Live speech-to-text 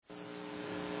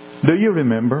Do you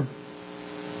remember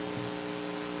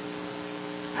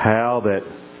how that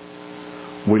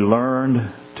we learned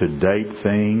to date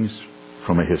things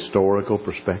from a historical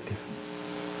perspective?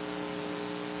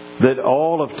 That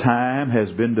all of time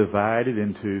has been divided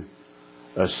into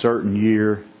a certain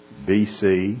year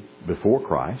BC, before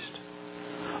Christ,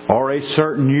 or a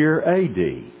certain year AD,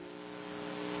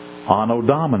 Anno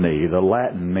Domini, the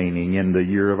Latin meaning in the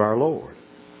year of our Lord.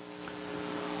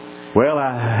 Well,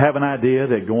 I have an idea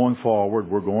that going forward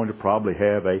we're going to probably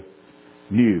have a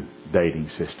new dating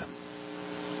system.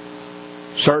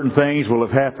 Certain things will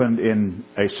have happened in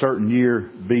a certain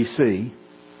year BC,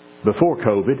 before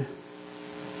COVID,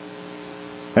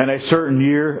 and a certain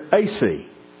year AC,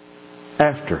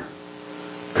 after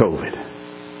COVID.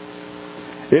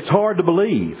 It's hard to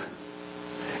believe.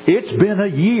 It's been a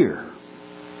year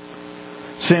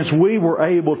since we were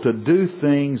able to do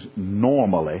things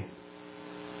normally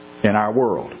in our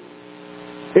world.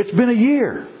 It's been a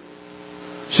year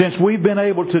since we've been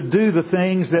able to do the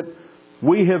things that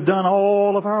we have done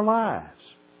all of our lives.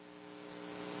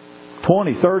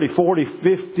 20, 30, 40,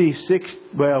 50, 60,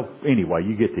 well, anyway,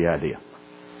 you get the idea.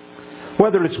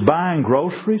 Whether it's buying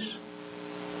groceries,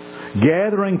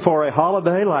 gathering for a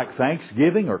holiday like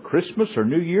Thanksgiving or Christmas or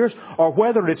New Year's, or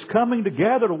whether it's coming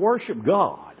together to worship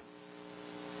God.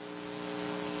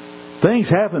 Things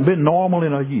haven't been normal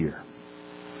in a year.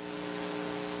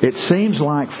 It seems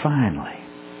like finally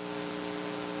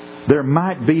there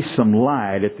might be some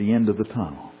light at the end of the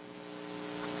tunnel.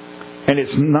 And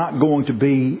it's not going to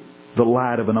be the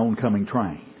light of an oncoming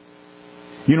train.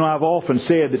 You know, I've often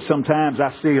said that sometimes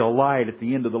I see a light at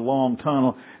the end of the long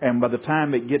tunnel, and by the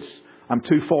time I'm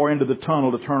too far into the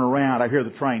tunnel to turn around, I hear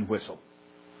the train whistle.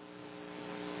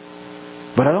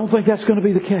 But I don't think that's going to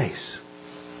be the case.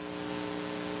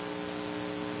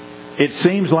 It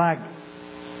seems like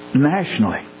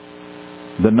nationally,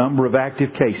 the number of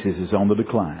active cases is on the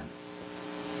decline.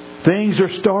 Things are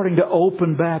starting to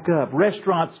open back up.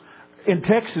 Restaurants in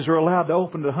Texas are allowed to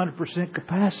open at 100%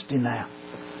 capacity now.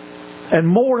 And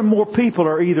more people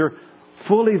are either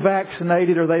fully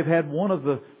vaccinated or they've had one of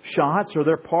the shots or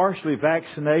they're partially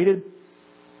vaccinated.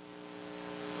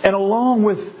 And along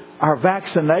with our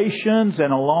vaccinations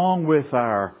and along with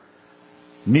our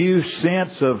new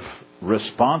sense of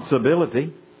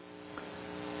responsibility,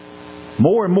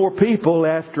 more and more people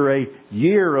after a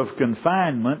year of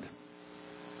confinement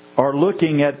are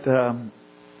looking at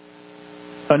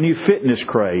a new fitness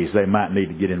craze they might need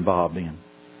to get involved in.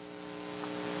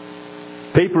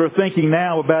 People are thinking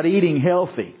now about eating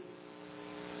healthy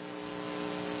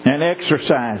and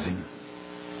exercising.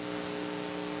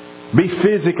 Be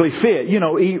physically fit. You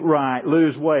know, eat right,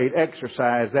 lose weight,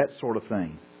 exercise, that sort of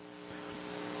thing.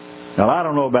 Now, I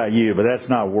don't know about you, but that's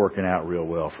not working out real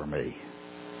well for me.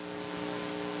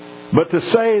 But to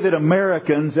say that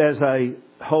Americans as a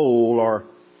whole are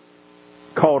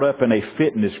caught up in a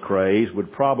fitness craze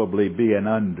would probably be an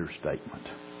understatement.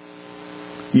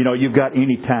 You know, you've got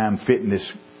Anytime Fitness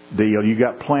deal, you've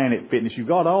got Planet Fitness, you've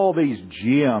got all these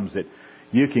gyms that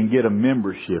you can get a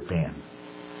membership in.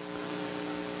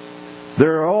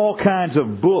 There are all kinds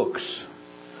of books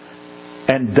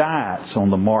and diets on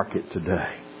the market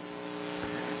today.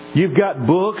 You've got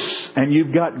books and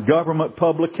you've got government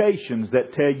publications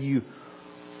that tell you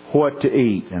what to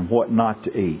eat and what not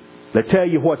to eat. They tell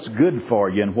you what's good for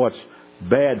you and what's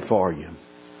bad for you.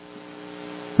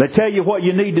 They tell you what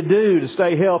you need to do to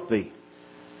stay healthy.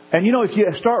 And you know, if you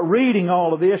start reading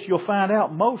all of this, you'll find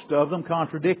out most of them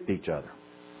contradict each other.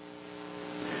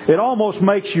 It almost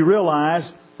makes you realize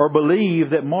or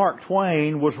believe that Mark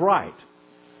Twain was right.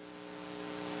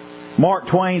 Mark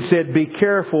Twain said, "Be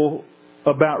careful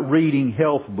about reading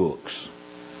health books.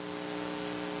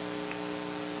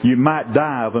 You might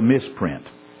die of a misprint."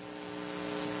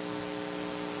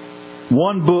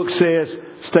 One book says,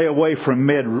 "Stay away from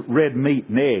red meat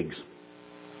and eggs."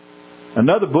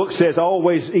 Another book says,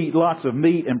 "Always eat lots of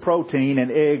meat and protein, and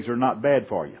eggs are not bad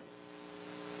for you."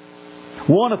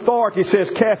 One authority says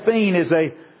caffeine is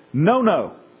a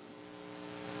no-no.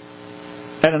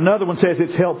 And another one says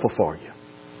it's helpful for you.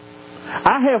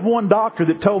 I have one doctor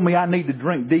that told me I need to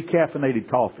drink decaffeinated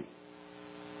coffee.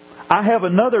 I have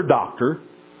another doctor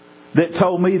that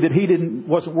told me that he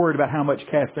wasn't worried about how much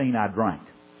caffeine I drank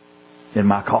in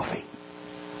my coffee.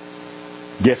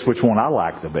 Guess which one I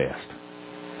like the best?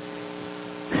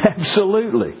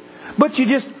 Absolutely. But you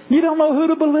don't know who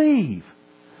to believe.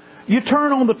 You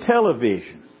turn on the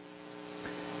television.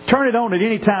 Turn it on at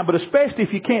any time, but especially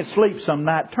if you can't sleep some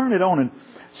night, turn it on and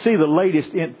see the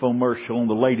latest infomercial on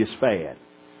the latest fad.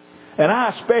 And I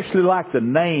especially like the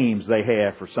names they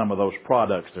have for some of those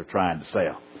products they're trying to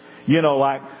sell. You know,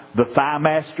 like the thigh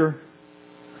master,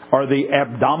 or the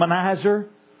abdominizer,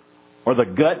 or the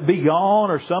gut be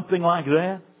gone, or something like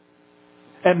that.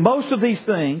 And most of these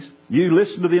things, you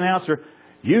listen to the announcer,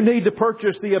 you need to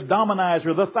purchase the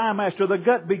abdominizer, the thigh master, the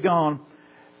gut be gone.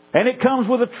 And it comes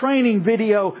with a training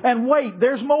video. And wait,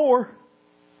 there's more.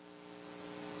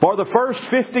 For the first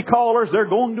 50 callers, they're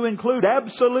going to include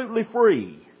absolutely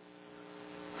free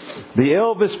the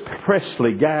Elvis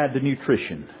Presley Guide to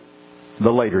Nutrition, the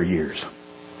later years.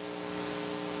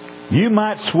 You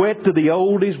might sweat to the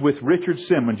oldies with Richard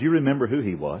Simmons. You remember who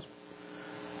he was.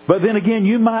 But then again,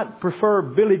 you might prefer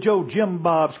Billy Joe Jim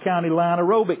Bob's County Line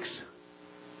Aerobics.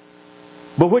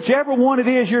 But whichever one it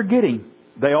is you're getting,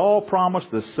 they all promise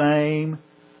the same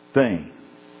thing.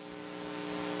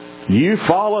 You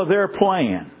follow their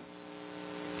plan,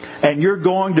 and you're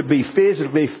going to be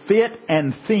physically fit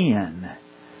and thin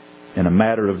in a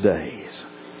matter of days.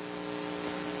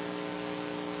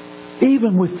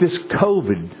 Even with this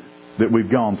COVID that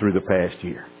we've gone through the past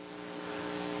year,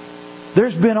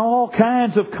 there's been all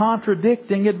kinds of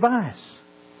contradicting advice.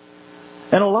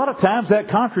 And a lot of times that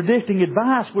contradicting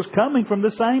advice was coming from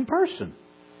the same person.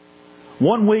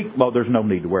 One week, well, there's no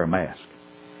need to wear a mask.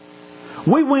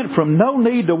 We went from no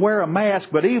need to wear a mask,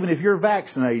 but even if you're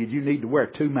vaccinated, you need to wear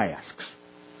 2 masks.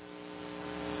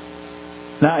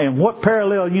 Now, in what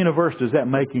parallel universe does that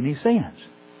make any sense?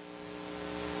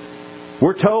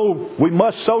 We're told we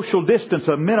must social distance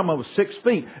a minimum of 6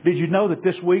 feet. Did you know that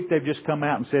this week they've just come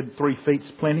out and said 3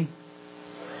 feet's plenty?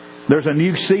 There's a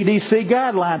new CDC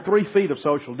guideline. 3 feet of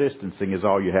social distancing is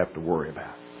all you have to worry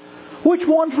about. Which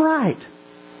one's right?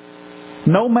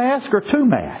 No mask or 2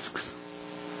 masks?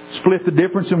 Split the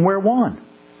difference and wear 1.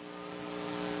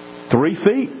 3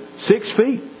 feet? 6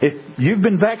 feet? If you've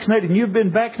been vaccinated and you've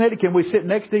been vaccinated, can we sit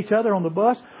next to each other on the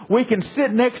bus? We can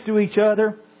sit next to each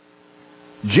other,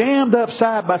 jammed up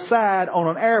side by side on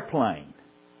an airplane.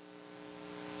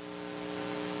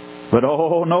 But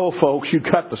oh no, folks, you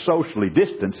got to socially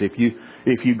distance if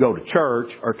you go to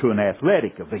church or to an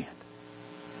athletic event.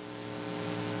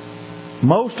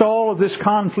 Most all of this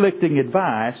conflicting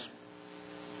advice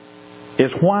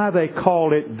is why they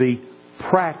call it the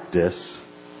practice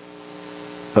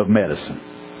of medicine.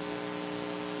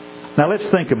 Now let's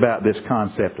think about this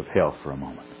concept of health for a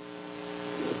moment.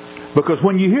 Because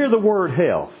when you hear the word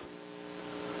health,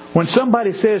 when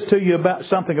somebody says to you about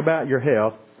something about your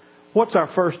health, what's our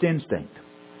first instinct?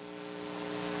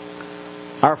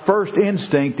 Our first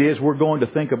instinct is we're going to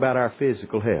think about our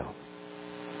physical health.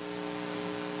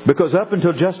 Because up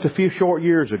until just a few short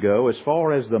years ago, as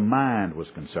far as the mind was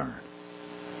concerned,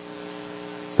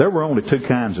 there were only 2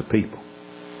 kinds of people.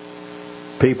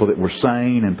 People that were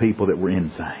sane and people that were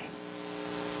insane.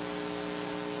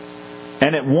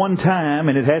 And at one time,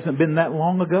 and it hasn't been that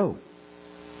long ago,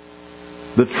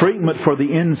 the treatment for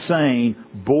the insane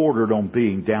bordered on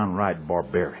being downright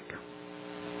barbaric.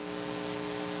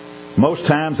 Most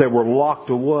times they were locked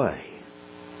away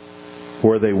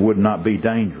where they would not be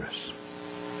dangerous.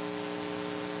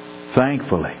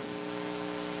 Thankfully,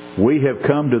 we have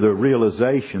come to the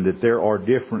realization that there are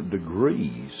different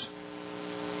degrees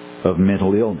of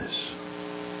mental illness.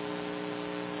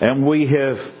 And we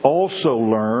have also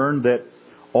learned that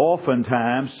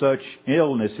oftentimes such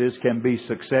illnesses can be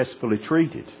successfully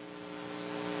treated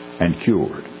and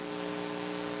cured.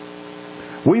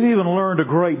 We've even learned a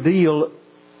great deal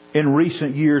in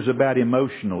recent years about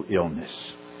emotional illness.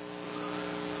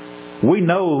 We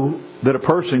know that a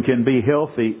person can be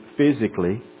healthy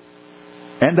physically,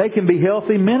 and they can be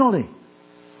healthy mentally,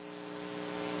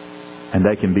 and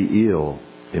they can be ill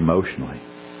emotionally.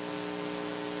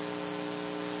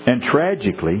 And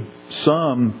tragically,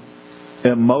 some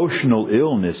emotional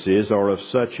illnesses are of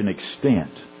such an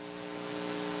extent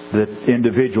that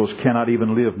individuals cannot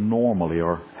even live normally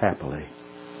or happily.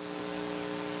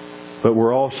 But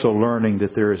we're also learning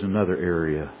that there is another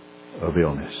area of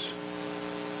illness.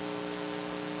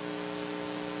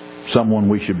 Something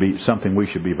we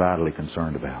should be vitally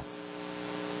concerned about.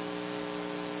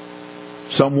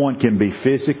 Someone can be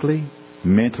physically,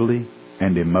 mentally,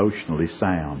 and emotionally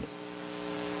sound.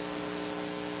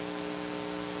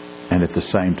 And at the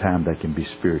same time, they can be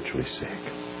spiritually sick.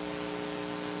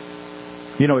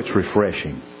 You know, it's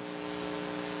refreshing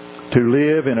to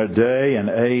live in a day and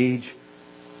age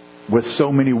with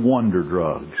so many wonder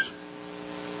drugs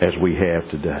as we have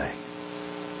today.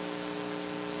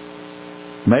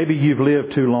 Maybe you've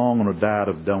lived too long on a diet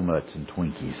of donuts and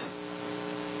Twinkies.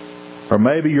 Or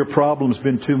maybe your problem's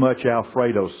been too much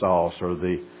Alfredo sauce or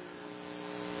the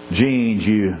genes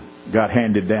you got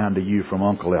handed down to you from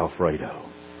Uncle Alfredo.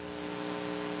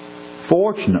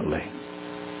 Fortunately,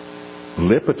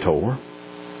 Lipitor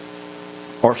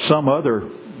or some other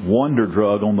wonder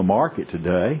drug on the market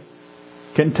today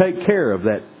can take care of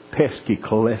that pesky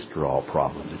cholesterol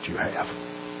problem that you have.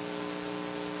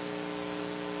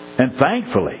 And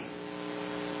thankfully,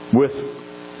 with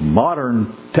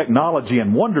modern technology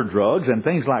and wonder drugs and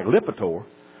things like Lipitor,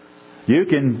 you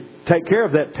can take care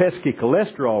of that pesky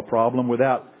cholesterol problem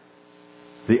without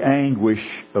the anguish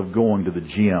of going to the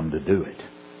gym to do it.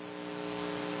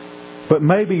 But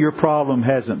maybe your problem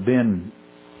hasn't been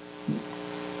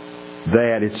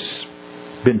that. It's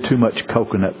been too much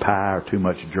coconut pie or too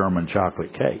much German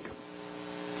chocolate cake.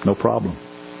 No problem.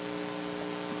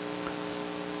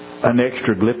 An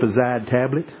extra glipizide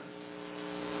tablet?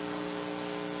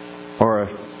 Or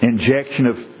an injection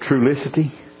of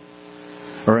Trulicity?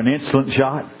 Or an insulin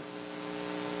shot?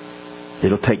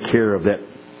 It'll take care of that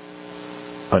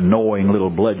annoying little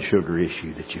blood sugar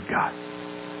issue that you've got.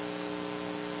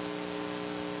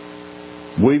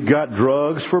 We've got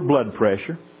drugs for blood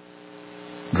pressure,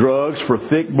 drugs for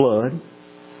thick blood,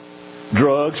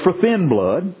 drugs for thin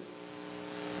blood,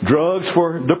 drugs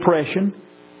for depression,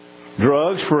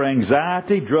 drugs for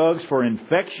anxiety, drugs for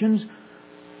infections.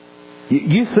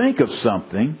 You think of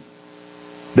something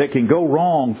that can go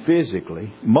wrong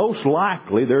physically, most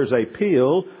likely there's a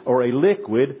pill or a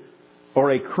liquid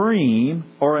or a cream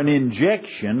or an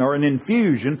injection or an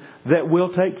infusion that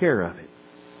will take care of it.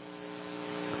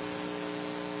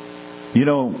 You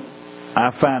know,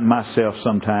 I find myself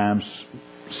sometimes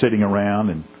sitting around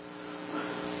and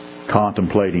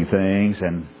contemplating things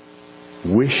and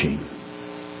wishing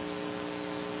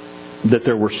that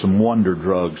there were some wonder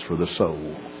drugs for the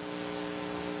soul.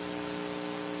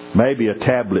 Maybe a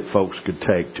tablet folks could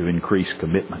take to increase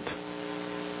commitment.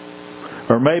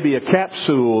 Or maybe a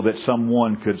capsule that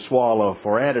someone could swallow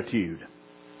for attitude.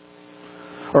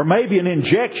 Or maybe an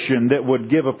injection that would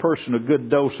give a person a good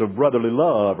dose of brotherly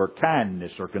love or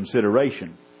kindness or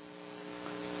consideration.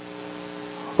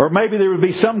 Or maybe there would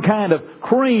be some kind of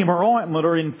cream or ointment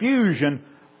or infusion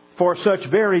for such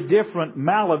very different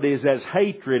maladies as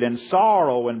hatred and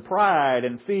sorrow and pride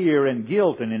and fear and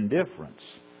guilt and indifference.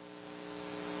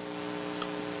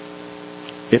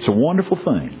 It's a wonderful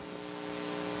thing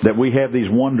that we have these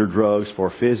wonder drugs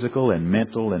for physical and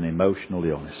mental and emotional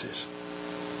illnesses.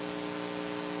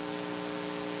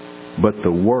 But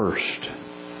the worst,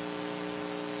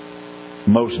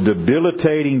 most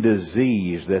debilitating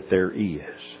disease that there is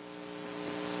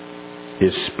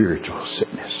spiritual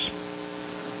sickness.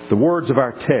 The words of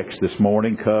our text this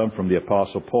morning come from the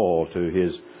Apostle Paul to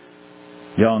his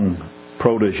young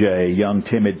protege, young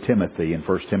timid Timothy, in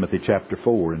 1 Timothy chapter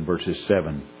 4 in verses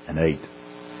 7 and 8.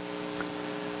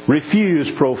 Refuse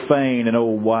profane and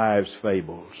old wives'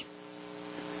 fables,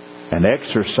 and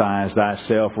exercise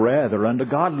thyself rather unto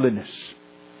godliness.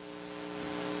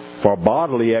 For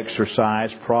bodily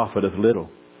exercise profiteth little,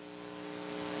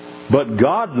 but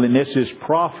godliness is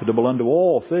profitable unto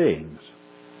all things,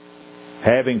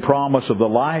 having promise of the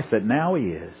life that now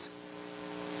is,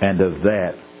 and of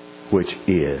that which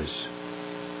is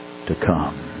to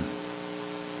come.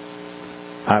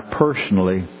 I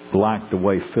personally like the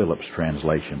way Phillips'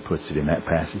 translation puts it in that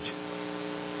passage.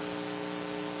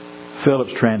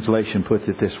 Phillips' translation puts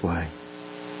it this way: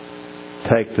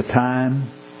 take the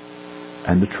time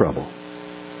and the trouble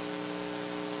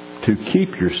to keep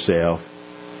yourself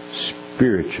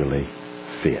spiritually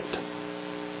fit.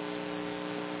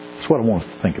 That's what I want us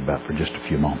to think about for just a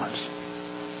few moments.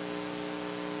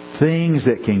 Things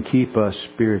that can keep us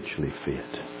spiritually fit.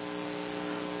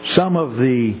 Some of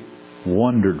the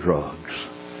wonder drugs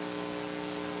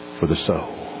for the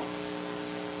soul.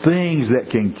 Things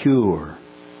that can cure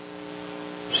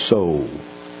soul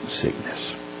sickness.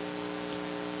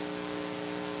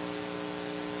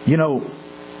 You know,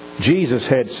 Jesus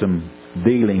had some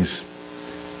dealings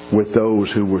with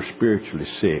those who were spiritually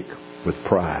sick with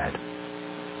pride.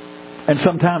 And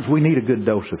sometimes we need a good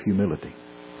dose of humility.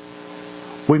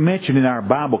 We mentioned in our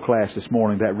Bible class this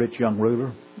morning that rich young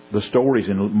ruler, the stories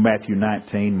in Matthew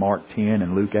 19, Mark 10,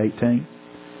 and Luke 18.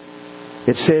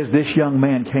 It says this young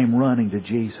man came running to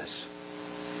Jesus.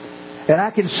 And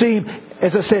I can see him,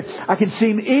 as I said, I can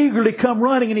see him eagerly come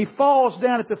running, and he falls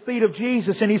down at the feet of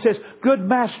Jesus and he says, "Good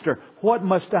Master, what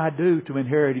must I do to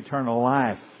inherit eternal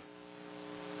life?"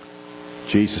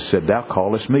 Jesus said, "Thou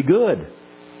callest me good.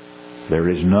 There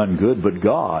is none good but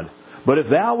God. But if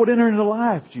thou would enter into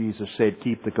life," Jesus said,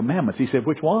 "keep the commandments." He said,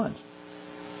 "Which ones?"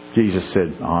 Jesus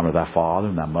said, "Honor thy father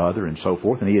and thy mother," and so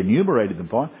forth. And he enumerated them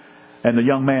for him. And the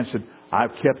young man said,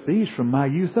 "I've kept these from my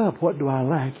youth up. What do I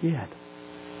lack yet?"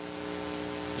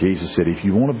 Jesus said, "If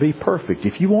you want to be perfect,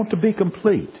 if you want to be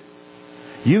complete,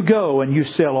 you go and you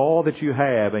sell all that you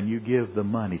have and you give the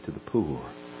money to the poor.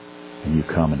 and you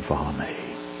come and follow me.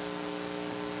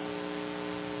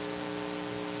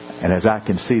 And as I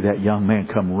can see that young man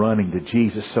come running to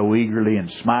Jesus so eagerly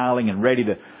and smiling and ready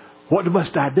to, what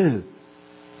must I do?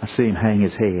 I see him hang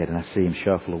his head and I see him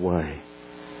shuffle away.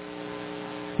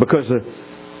 Because the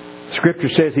Scripture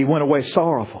says he went away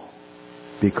sorrowful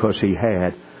because he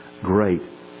had great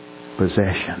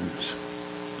possessions.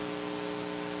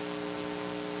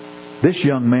 This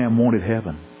young man wanted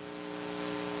heaven.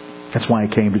 That's why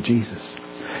he came to Jesus.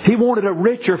 He wanted a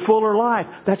richer, fuller life.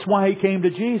 That's why he came to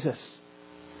Jesus.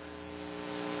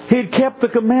 He had kept the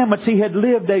commandments. He had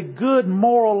lived a good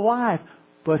moral life.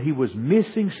 But he was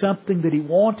missing something that he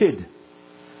wanted.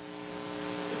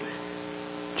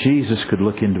 Jesus could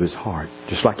look into his heart,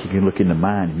 just like He can look into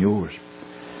mine and yours.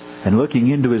 And looking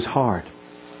into his heart,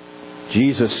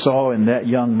 Jesus saw in that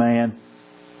young man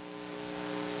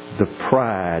the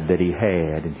pride that he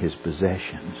had in his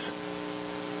possessions.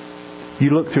 You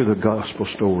look through the gospel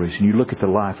stories and you look at the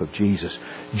life of Jesus.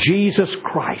 Jesus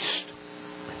Christ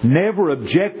never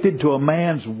objected to a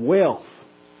man's wealth,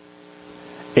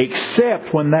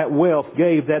 except when that wealth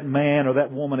gave that man or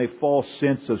that woman a false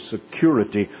sense of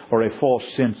security or a false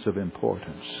sense of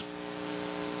importance.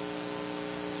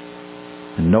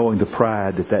 And knowing the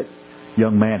pride that that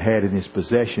young man had in his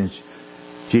possessions,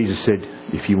 Jesus said,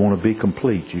 if you want to be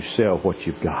complete, you sell what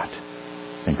you've got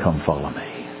and come follow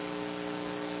me.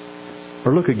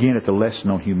 Or look again at the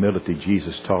lesson on humility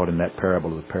Jesus taught in that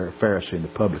parable of the Pharisee and the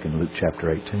publican in Luke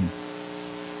chapter 18.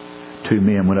 Two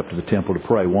men went up to the temple to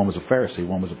pray. One was a Pharisee,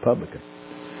 one was a publican.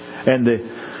 And the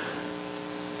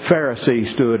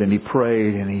Pharisee stood and he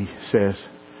prayed and he says,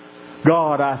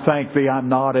 God, I thank Thee I'm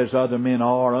not as other men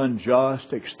are,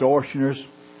 unjust, extortioners.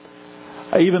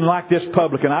 Even like this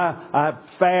publican, I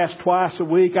fast twice a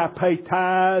week. I pay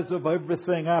tithes of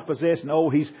everything I possess.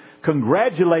 And he's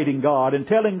congratulating God and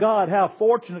telling God how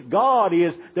fortunate God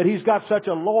is that He's got such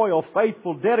a loyal,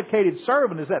 faithful, dedicated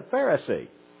servant as that Pharisee.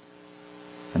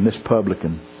 And this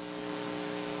publican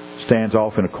stands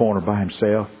off in a corner by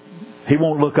himself. He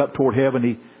won't look up toward heaven.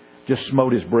 He just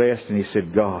smote his breast and he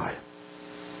said, God,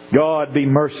 be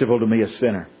merciful to me, a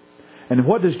sinner. And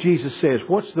what does Jesus say?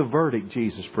 What's the verdict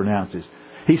Jesus pronounces?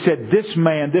 He said, this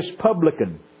man, this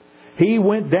publican, he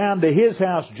went down to his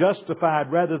house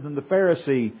justified rather than the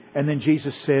Pharisee. And then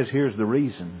Jesus says, here's the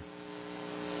reason.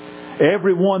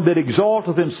 Everyone that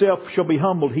exalteth himself shall be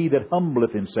humbled. He that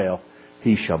humbleth himself,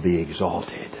 he shall be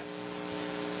exalted.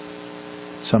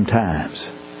 Sometimes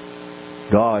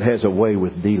God has a way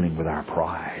with dealing with our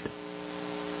pride.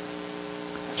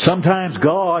 Sometimes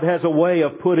God has a way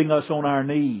of putting us on our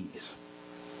knees.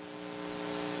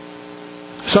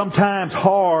 Sometimes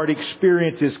hard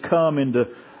experiences come into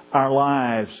our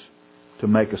lives to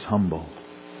make us humble.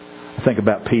 I think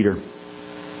about Peter.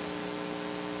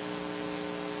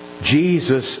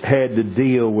 Jesus had to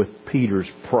deal with Peter's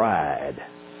pride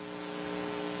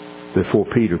before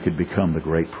Peter could become the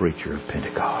great preacher of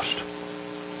Pentecost.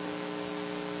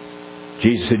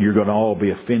 Jesus said, you're going to all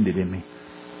be offended in me.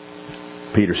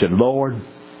 Peter said, Lord,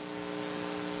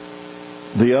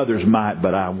 the others might,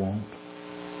 but I won't.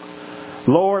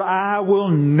 Lord, I will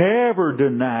never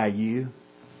deny you.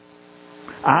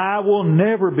 I will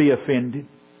never be offended.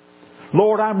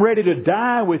 Lord, I'm ready to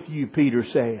die with you, Peter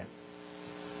said.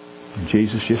 And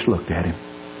Jesus just looked at him.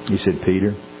 He said,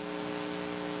 Peter,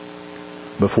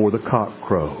 before the cock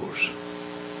crows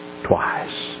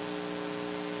twice,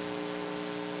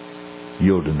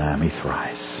 you'll deny me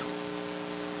thrice.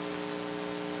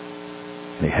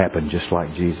 And it happened just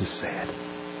like Jesus said.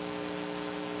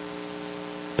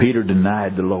 Peter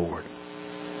denied the Lord.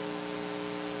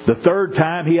 The third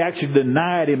time he actually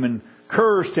denied Him and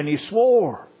cursed and he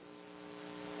swore.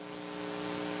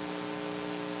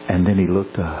 And then he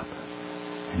looked up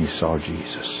and he saw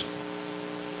Jesus.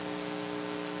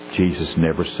 Jesus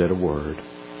never said a word.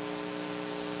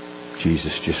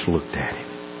 Jesus just looked at him.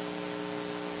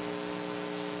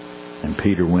 And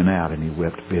Peter went out and he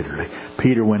wept bitterly.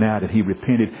 Peter went out and he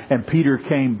repented. And Peter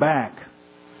came back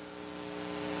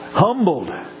humbled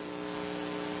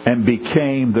and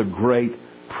became the great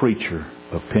preacher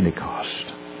of Pentecost.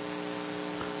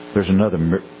 There's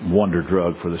another wonder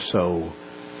drug for the soul.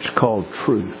 It's called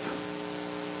truth.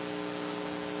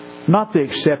 Not the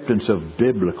acceptance of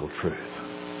biblical truth,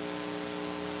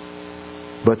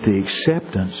 but the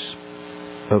acceptance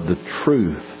of the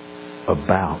truth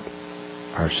about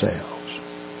ourselves.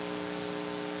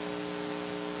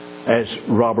 As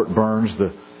Robert Burns,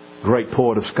 the great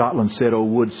poet of Scotland, said, oh,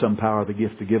 would some power of the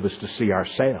gift to give us to see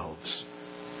ourselves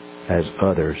as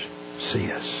others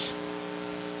see us.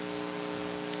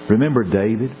 Remember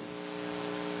David?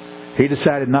 He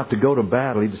decided not to go to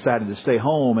battle. He decided to stay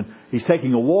home. And he's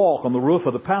taking a walk on the roof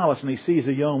of the palace, and he sees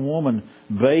a young woman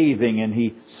bathing, and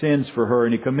he sends for her,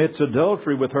 and he commits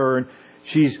adultery with her, and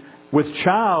she's with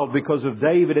child because of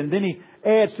David. And then he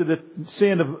adds to the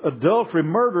sin of adultery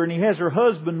murder, and he has her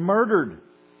husband murdered.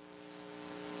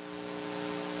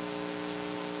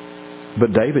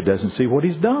 But David doesn't see what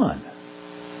he's done.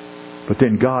 But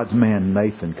then God's man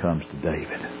Nathan comes to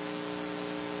David.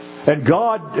 And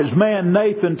God's man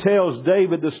Nathan tells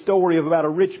David the story about a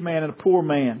rich man and a poor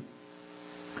man.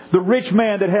 The rich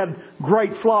man that had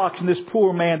great flocks, and this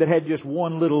poor man that had just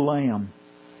one little lamb.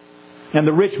 And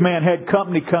the rich man had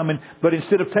company coming, but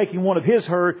instead of taking one of his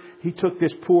herd, he took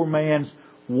this poor man's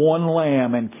one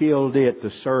lamb and killed it to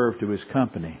serve to his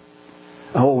company.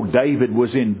 Oh, David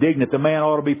was indignant. The man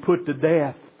ought to be put to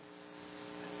death.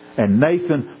 And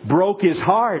Nathan broke his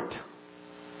heart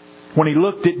when he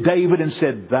looked at David and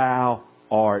said, "Thou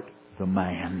art the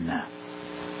man."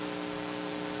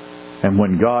 And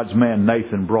when God's man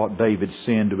Nathan brought David's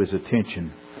sin to his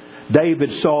attention,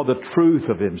 David saw the truth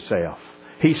of himself.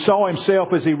 He saw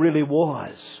himself as he really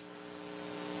was.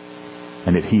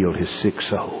 And it healed his sick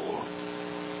soul.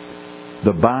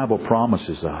 The Bible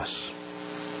promises us.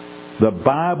 The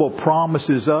Bible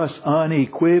promises us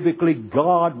unequivocally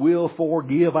God will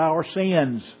forgive our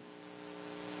sins.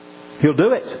 He'll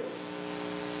do it.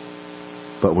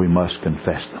 But we must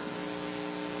confess them.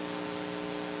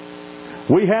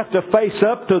 We have to face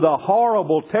up to the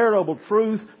horrible, terrible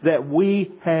truth that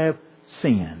we have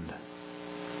sinned.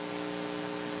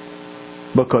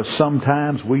 Because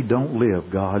sometimes we don't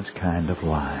live God's kind of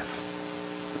life.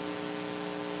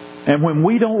 And when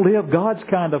we don't live God's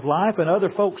kind of life and other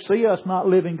folks see us not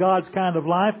living God's kind of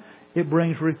life, it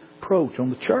brings reproach on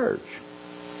the church.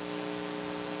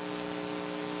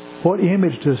 What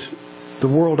image does the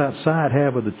world outside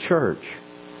have of the church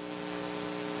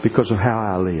because of how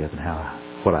I live and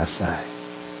what I say?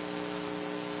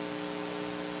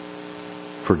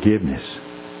 Forgiveness.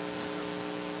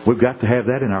 We've got to have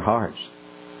that in our hearts.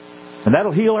 And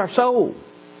that'll heal our soul.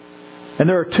 And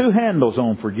there are two handles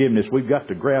on forgiveness we've got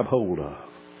to grab hold of.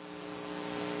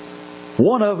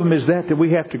 One of them is that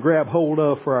we have to grab hold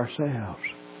of for ourselves.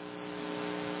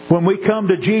 When we come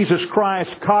to Jesus Christ,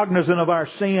 cognizant of our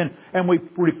sin, and we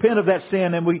repent of that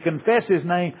sin, and we confess His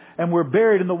name, and we're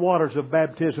buried in the waters of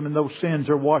baptism, and those sins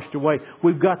are washed away,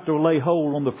 we've got to lay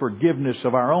hold on the forgiveness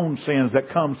of our own sins that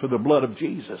comes through the blood of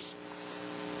Jesus.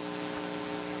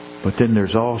 But then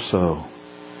there's also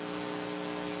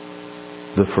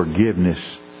the forgiveness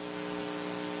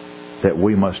that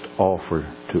we must offer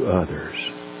to others.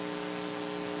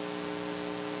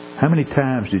 How many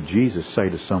times did Jesus say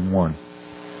to someone,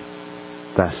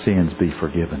 "Thy sins be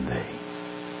forgiven thee"?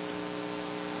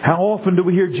 How often do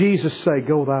we hear Jesus say,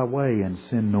 "Go thy way and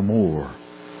sin no more"?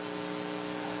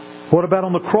 What about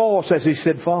on the cross as He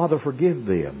said, "Father, forgive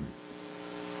them.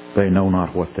 They know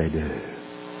not what they do"?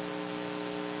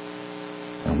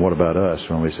 And what about us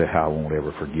when we say, "I won't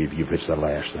ever forgive you if it's the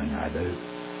last thing I do"?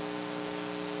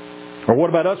 Or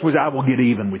what about us when we say, "I will get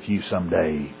even with you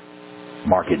someday"?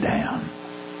 Mark it down.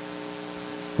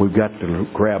 We've got to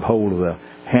grab hold of the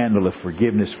handle of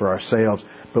forgiveness for ourselves,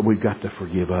 but we've got to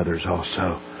forgive others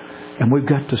also. And we've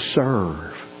got to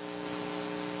serve.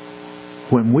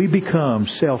 When we become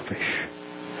selfish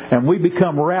and we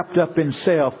become wrapped up in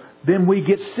self, then we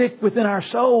get sick within our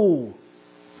soul.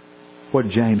 What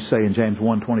did James say in James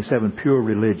 1:27? Pure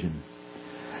religion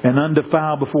and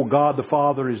undefiled before God the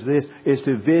Father is this, is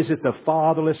to visit the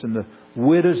fatherless and the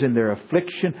widows in their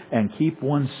affliction and keep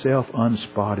oneself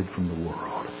unspotted from the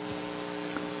world.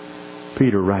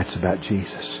 Peter writes about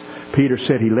Jesus. Peter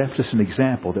said He left us an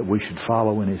example that we should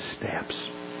follow in His steps.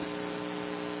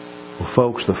 Well,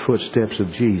 folks, the footsteps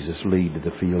of Jesus lead to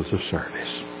the fields of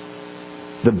service.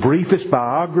 The briefest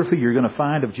biography you're going to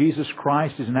find of Jesus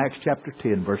Christ is in Acts chapter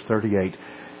 10, verse 38.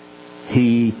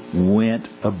 He went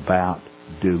about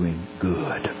doing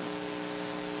good.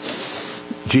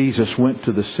 Jesus went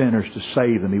to the sinners to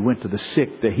save them. He went to the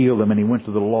sick to heal them. And He went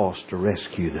to the lost to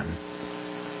rescue them.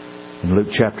 In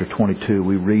Luke chapter 22,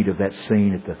 we read of that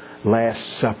scene at the Last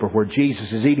Supper where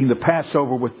Jesus is eating the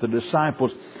Passover with the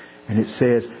disciples. And it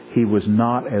says, He was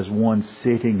not as one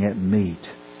sitting at meat.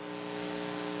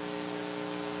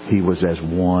 He was as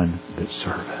one that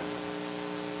serveth.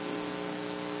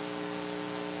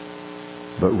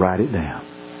 But write it down.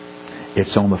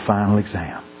 It's on the final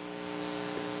exam.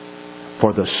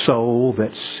 For the soul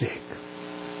that's sick,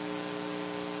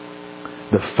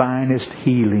 the finest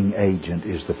healing agent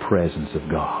is the presence of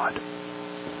God.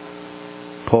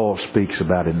 Paul speaks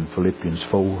about it in Philippians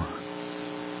 4.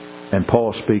 And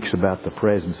Paul speaks about the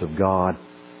presence of God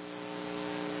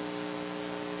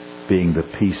being the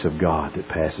peace of God that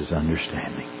passes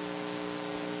understanding.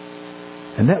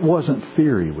 And that wasn't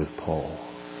theory with Paul.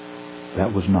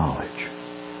 That was knowledge.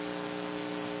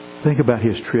 Think about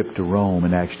his trip to Rome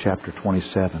in Acts chapter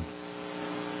 27.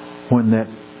 When that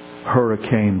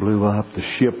hurricane blew up, the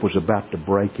ship was about to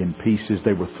break in pieces.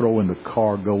 They were throwing the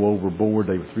cargo overboard.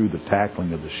 They threw the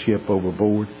tackling of the ship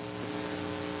overboard.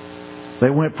 They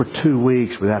went for 2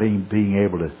 weeks without even being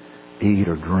able to eat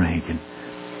or drink. And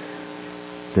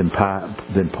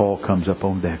then Paul comes up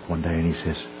on deck one day and he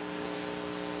says,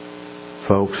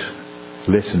 "Folks,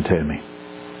 listen to me.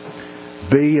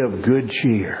 Be of good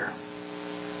cheer,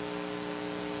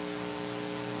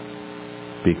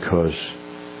 because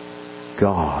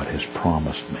God has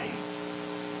promised me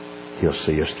He'll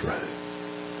see us through.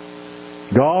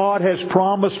 God has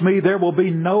promised me there will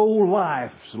be no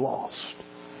lives lost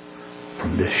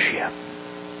from this ship.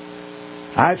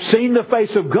 I've seen the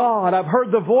face of God. I've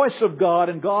heard the voice of God.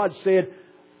 And God said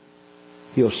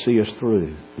He'll see us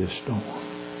through this storm."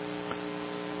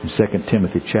 In 2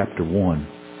 Timothy chapter 1,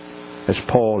 as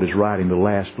Paul is writing the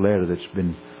last letter that's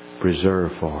been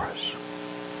preserved for us,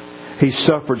 he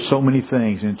suffered so many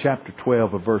things. In chapter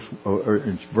 12 of verse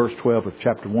 12 of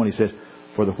chapter 1, he says,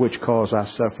 "For the which cause I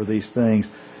suffer these things,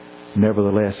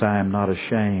 nevertheless I am not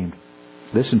ashamed."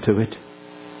 Listen to it.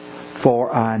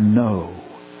 "For I know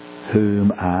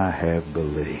whom I have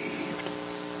believed,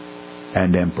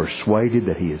 and am persuaded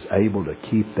that He is able to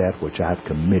keep that which I have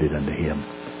committed unto Him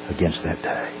against that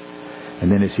day."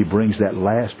 And then as he brings that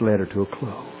last letter to a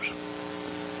close,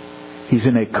 he's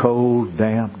in a cold,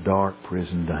 damp, dark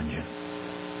prison dungeon.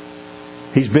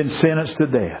 He's been sentenced to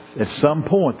death. At some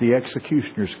point, the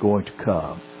executioner is going to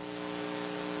come.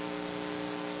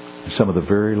 And some of the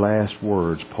very last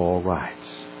words Paul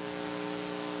writes,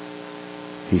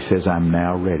 he says, "I'm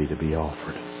now ready to be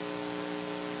offered.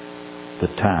 The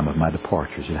time of my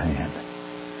departure is at hand.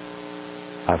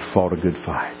 I've fought a good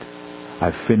fight.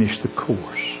 I've finished the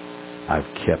course.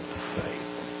 I've kept the faith.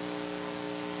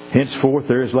 Henceforth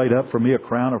there is laid up for me a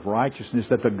crown of righteousness,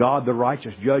 that the God, the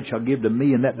righteous judge, shall give to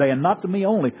me in that day, and not to me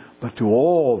only, but to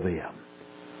all them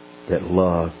that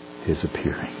love His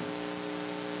appearing."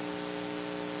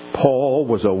 Paul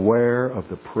was aware of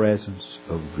the presence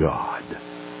of God.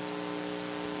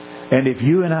 And if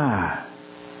you and I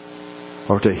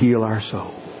are to heal our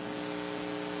soul,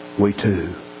 we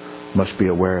too must be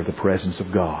aware of the presence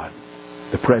of God.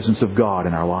 The presence of God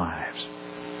in our lives.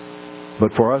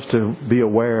 But for us to be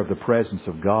aware of the presence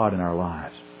of God in our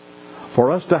lives,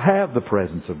 for us to have the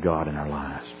presence of God in our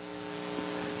lives,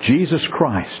 Jesus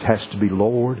Christ has to be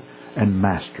Lord and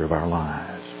Master of our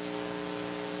lives.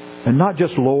 And not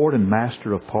just Lord and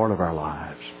Master of part of our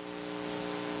lives,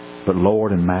 but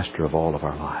Lord and Master of all of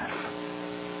our life.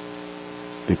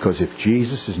 Because if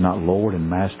Jesus is not Lord and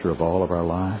Master of all of our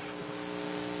life,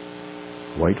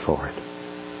 wait for it.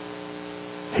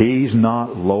 He's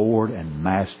not Lord and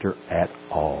Master at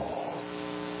all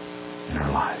in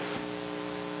our life.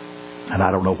 And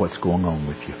I don't know what's going on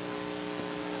with you.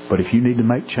 But if you need to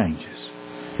make changes,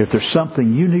 if there's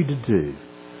something you need to do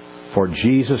for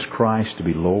Jesus Christ to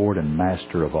be Lord and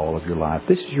Master of all of your life,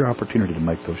 this is your opportunity to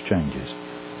make those changes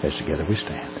as together we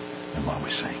stand and while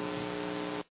we sing.